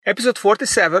Episode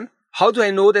 47, how do I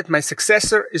know that my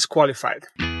successor is qualified?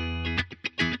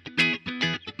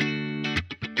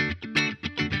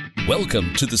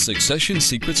 Welcome to the Succession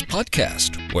Secrets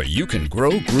Podcast, where you can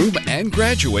grow, groom, and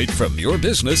graduate from your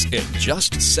business in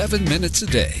just 7 minutes a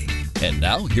day. And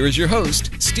now, here is your host,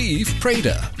 Steve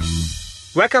Prada.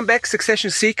 Welcome back,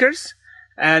 Succession Seekers.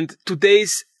 And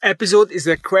today's episode is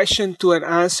a question to an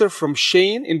answer from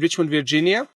Shane in Richmond,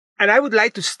 Virginia. And I would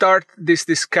like to start this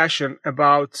discussion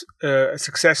about a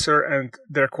successor and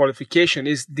their qualification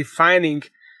is defining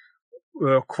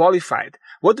qualified.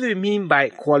 What do we mean by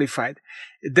qualified?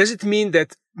 Does it mean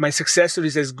that my successor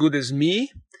is as good as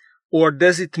me? Or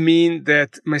does it mean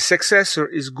that my successor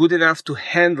is good enough to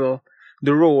handle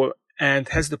the role and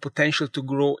has the potential to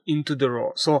grow into the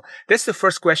role? So that's the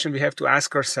first question we have to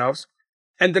ask ourselves.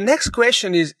 And the next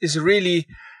question is really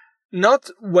not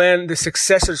when the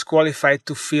successor is qualified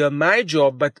to fill my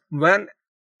job, but when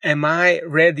am I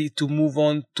ready to move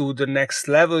on to the next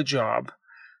level job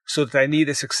so that I need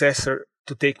a successor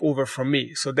to take over from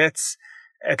me? So that's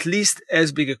at least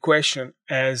as big a question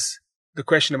as the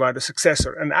question about the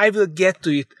successor. And I will get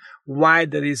to it why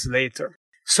that is later.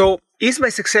 So is my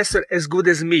successor as good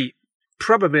as me?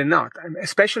 Probably not.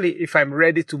 Especially if I'm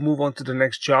ready to move on to the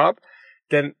next job,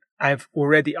 then I've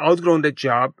already outgrown that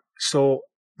job. So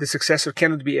the successor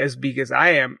cannot be as big as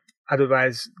I am.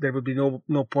 Otherwise, there would be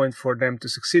no point for them to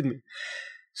succeed me.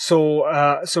 So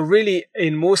really,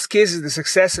 in most cases, the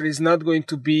successor is not going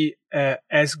to be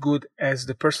as good as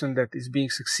the person that is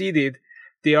being succeeded.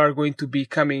 They are going to be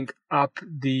coming up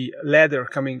the ladder,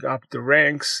 coming up the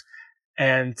ranks,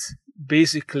 and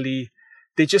basically,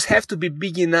 they just have to be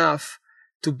big enough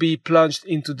to be plunged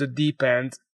into the deep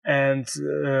end and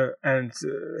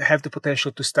have the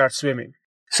potential to start swimming.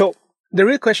 So the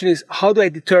real question is, how do I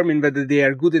determine whether they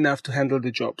are good enough to handle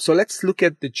the job? So let's look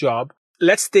at the job.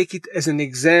 Let's take it as an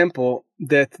example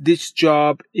that this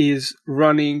job is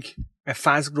running a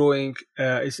fast-growing,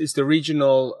 is the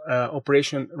regional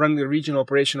operation, running the regional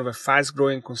operation of a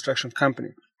fast-growing construction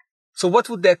company. So what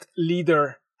would that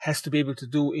leader has to be able to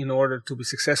do in order to be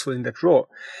successful in that role?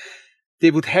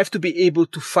 They would have to be able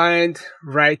to find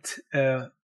right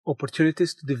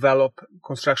opportunities to develop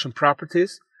construction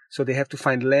properties. So they have to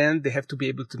find land. They have to be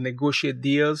able to negotiate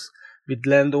deals with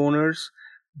landowners.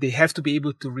 They have to be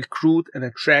able to recruit and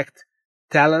attract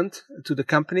talent to the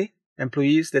company,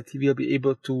 employees that will be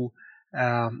able to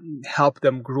help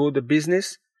them grow the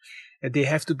business. And they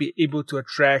have to be able to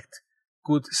attract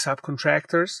good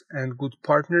subcontractors and good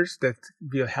partners that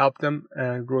will help them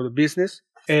grow the business.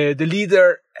 The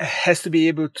leader has to be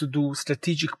able to do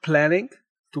strategic planning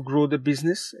to grow the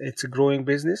business. It's a growing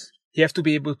business. You have to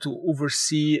be able to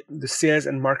oversee the sales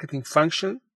and marketing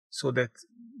function so that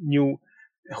new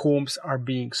homes are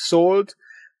being sold.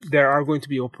 There are going to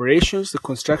be operations, the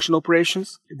construction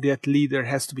operations. That leader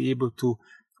has to be able to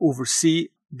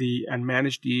oversee and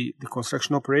manage the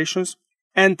construction operations.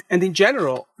 And in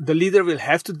general, the leader will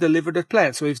have to deliver that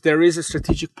plan. So if there is a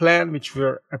strategic plan which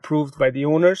were approved by the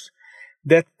owners,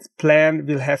 that plan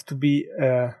will have to be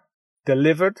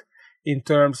delivered in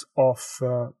terms of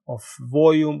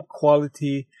volume,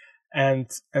 quality,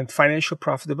 and financial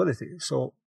profitability.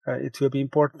 So it will be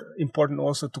important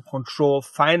also to control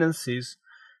finances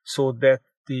so that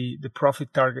the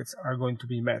profit targets are going to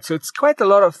be met. So it's quite a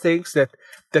lot of things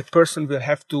that person will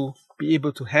have to be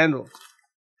able to handle.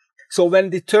 So when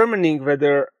determining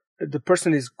whether the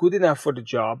person is good enough for the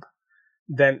job,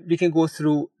 then we can go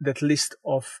through that list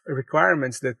of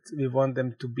requirements that we want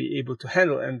them to be able to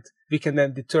handle, and we can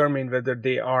then determine whether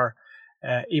they are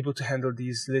able to handle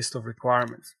these list of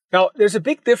requirements. Now, there's a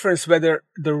big difference whether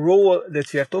the role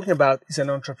that we are talking about is an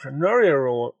entrepreneurial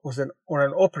role or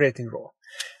an operating role.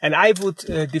 And I would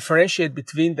differentiate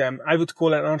between them. I would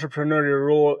call an entrepreneurial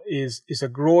role is a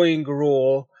growing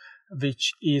role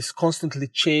which is constantly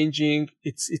changing.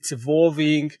 It's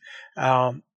evolving.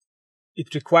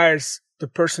 It requires the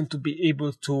person to be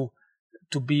able to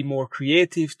be more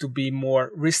creative, to be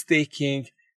more risk-taking,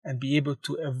 and be able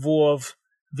to evolve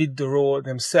with the role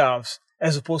themselves,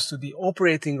 as opposed to the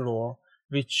operating role,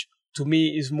 which to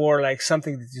me is more like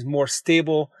something that is more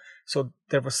stable. So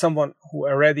there was someone who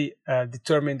already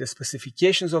determined the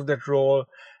specifications of that role.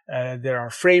 There are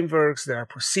frameworks, there are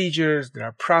procedures, there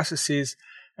are processes,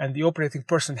 and the operating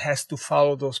person has to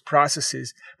follow those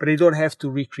processes, but they don't have to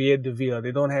recreate the wheel.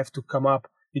 They don't have to come up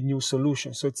with new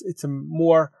solutions. So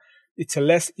it's a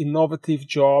less innovative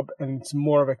job, and it's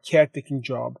more of a caretaking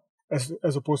job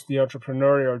as opposed to the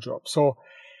entrepreneurial job. So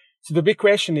the big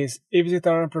question is it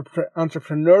an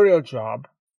entrepreneurial job?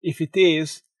 If it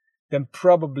is, then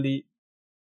probably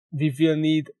we will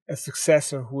need a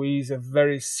successor who is a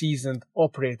very seasoned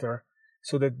operator,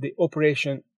 so that the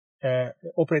operating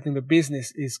the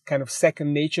business is kind of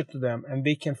second nature to them, and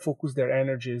they can focus their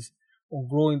energies on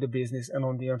growing the business and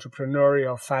on the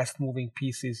entrepreneurial, fast-moving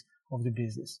pieces of the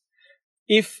business.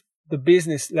 If the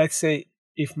business, let's say,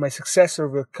 if my successor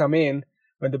will come in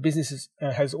when the business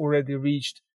has already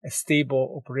reached a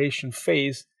stable operation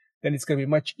phase, then it's going to be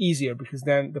much easier, because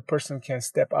then the person can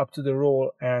step up to the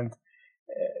role, and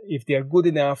if they are good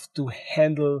enough to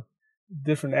handle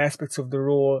different aspects of the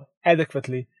role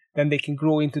adequately, then they can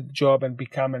grow into the job and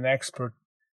become an expert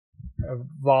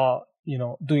while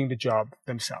doing the job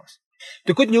themselves.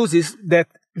 The good news is that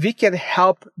we can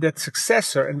help that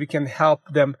successor, and we can help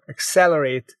them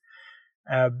accelerate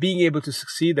being able to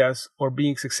succeed as or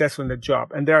being successful in the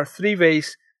job. And there are three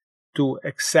ways to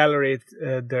accelerate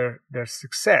their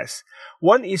success.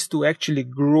 One is to actually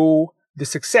grow the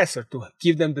successor, to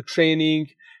give them the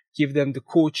training, give them the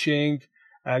coaching,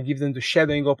 give them the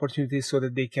shadowing opportunities so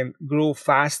that they can grow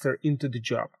faster into the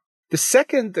job. The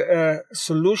second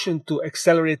solution to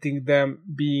accelerating them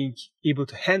being able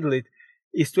to handle it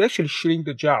is to actually shrink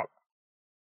the job.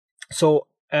 So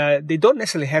they don't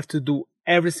necessarily have to do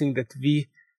everything that we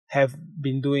have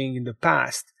been doing in the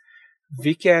past.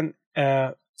 We can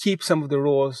keep some of the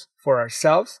roles for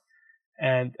ourselves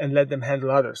and let them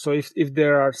handle others. So if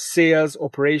there are sales,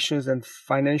 operations, and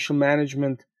financial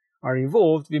management are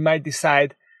involved, we might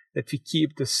decide that we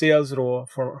keep the sales role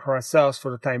for ourselves for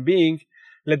the time being,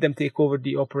 let them take over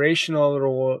the operational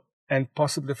role and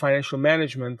possibly financial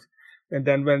management. And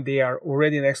then when they are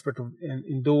already an expert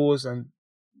in those, and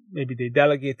maybe they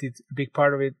delegated a big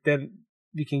part of it, then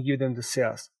we can give them the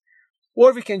sales.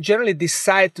 Or we can generally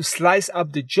decide to slice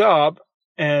up the job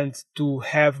and to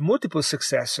have multiple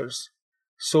successors.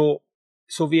 So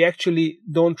we actually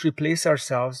don't replace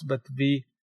ourselves, but we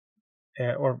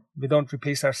don't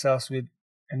replace ourselves with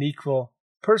an equal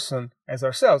person as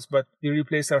ourselves, but we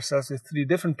replace ourselves with three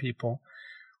different people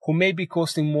who may be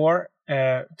costing more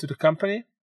to the company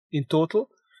in total,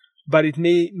 but it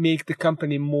may make the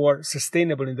company more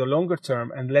sustainable in the longer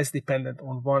term and less dependent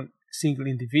on one single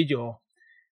individual,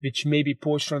 which may be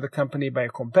poached from the company by a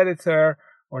competitor,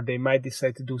 or they might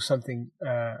decide to do something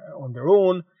on their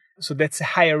own. So that's a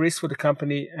higher risk for the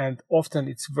company, and often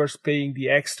it's worth paying the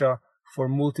extra for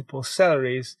multiple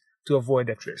salaries to avoid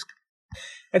that risk.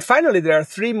 And finally, there are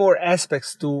three more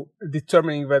aspects to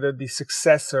determining whether the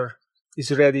successor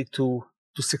is ready to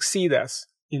succeed us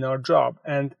in our job.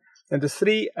 And the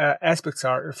three aspects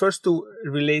are, first, to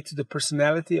relate to the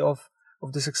personality of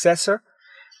the successor.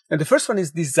 And the first one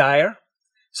is desire.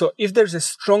 So if there's a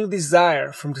strong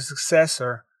desire from the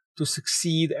successor to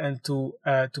succeed and to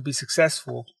be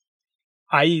successful,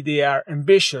 i.e. they are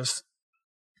ambitious,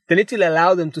 then it will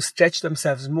allow them to stretch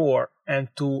themselves more and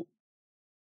to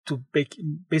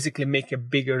basically make a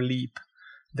bigger leap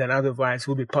than otherwise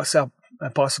would be possible.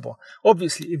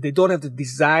 Obviously, if they don't have the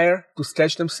desire to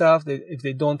stretch themselves, if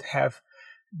they don't have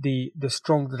the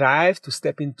strong drive to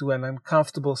step into an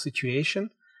uncomfortable situation,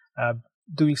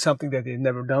 doing something that they've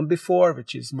never done before,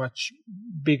 which is much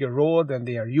bigger role than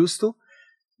they are used to,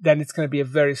 then it's going to be a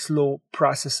very slow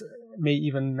process, may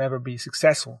even never be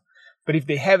successful. But if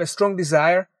they have a strong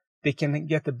desire, they can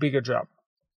get a bigger job.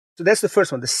 So that's the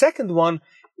first one. The second one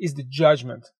is the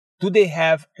judgment. Do they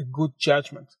have a good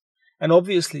judgment? And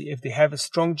obviously, if they have a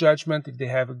strong judgment, if they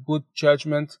have a good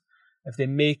judgment, if they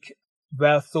make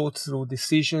well thought through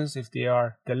decisions, if they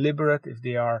are deliberate, if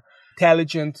they are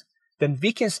intelligent, then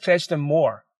we can stretch them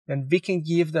more. Then we can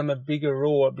give them a bigger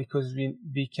role, because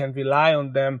we can rely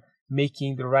on them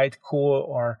making the right call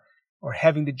or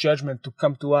having the judgment to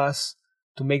come to us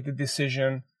to make the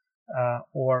decision,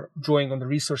 or drawing on the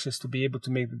resources to be able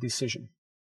to make the decision.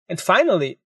 And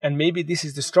finally, and maybe this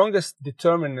is the strongest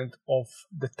determinant of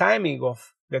the timing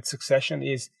of that succession,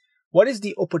 is what is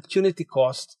the opportunity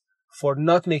cost for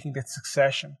not making that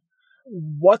succession?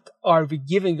 What are we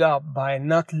giving up by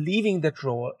not leaving that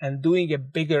role and doing a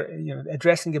bigger,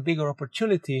 addressing a bigger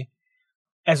opportunity,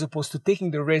 as opposed to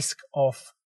taking the risk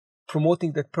of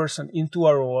promoting that person into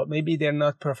a role? Maybe they're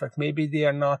not perfect. Maybe they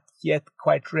are not yet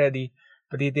quite ready,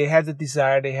 but they have the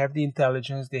desire, they have the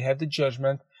intelligence, they have the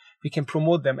judgment. We can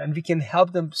promote them and we can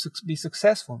help them be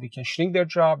successful. We can shrink their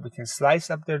job. We can slice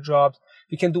up their jobs.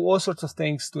 We can do all sorts of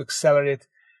things to accelerate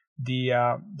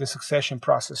the succession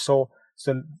process. So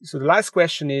the last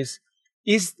question is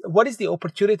what is the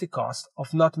opportunity cost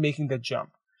of not making that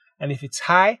jump? And if it's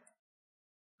high,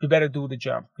 we better do the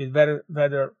jump. We better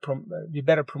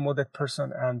promote that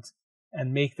person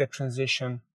and make that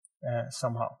transition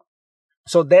somehow.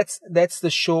 So that's the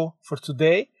show for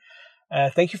today.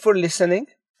 Thank you for listening.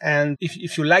 And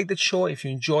if you like the show, if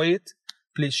you enjoy it,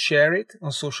 please share it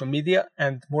on social media.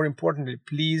 And more importantly,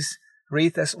 please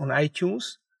rate us on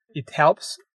iTunes. It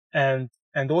helps. And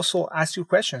also ask your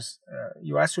questions.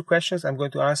 You ask your questions, I'm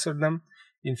going to answer them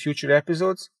in future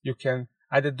episodes. You can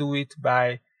either do it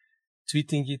by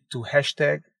tweeting it to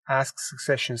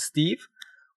 #AskSuccessionSteve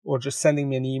or just sending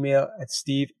me an email at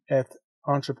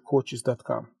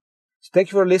steve@entrepcoaches.com. So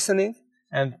thank you for listening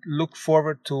and look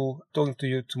forward to talking to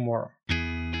you tomorrow.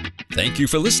 Thank you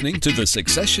for listening to the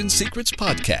Succession Secrets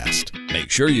Podcast. Make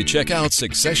sure you check out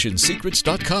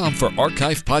successionsecrets.com for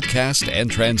archive podcasts and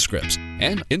transcripts,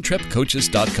 and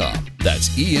entrepcoaches.com. That's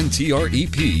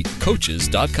ENTREP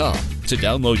coaches.com to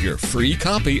download your free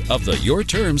copy of the Your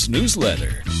Terms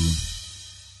newsletter.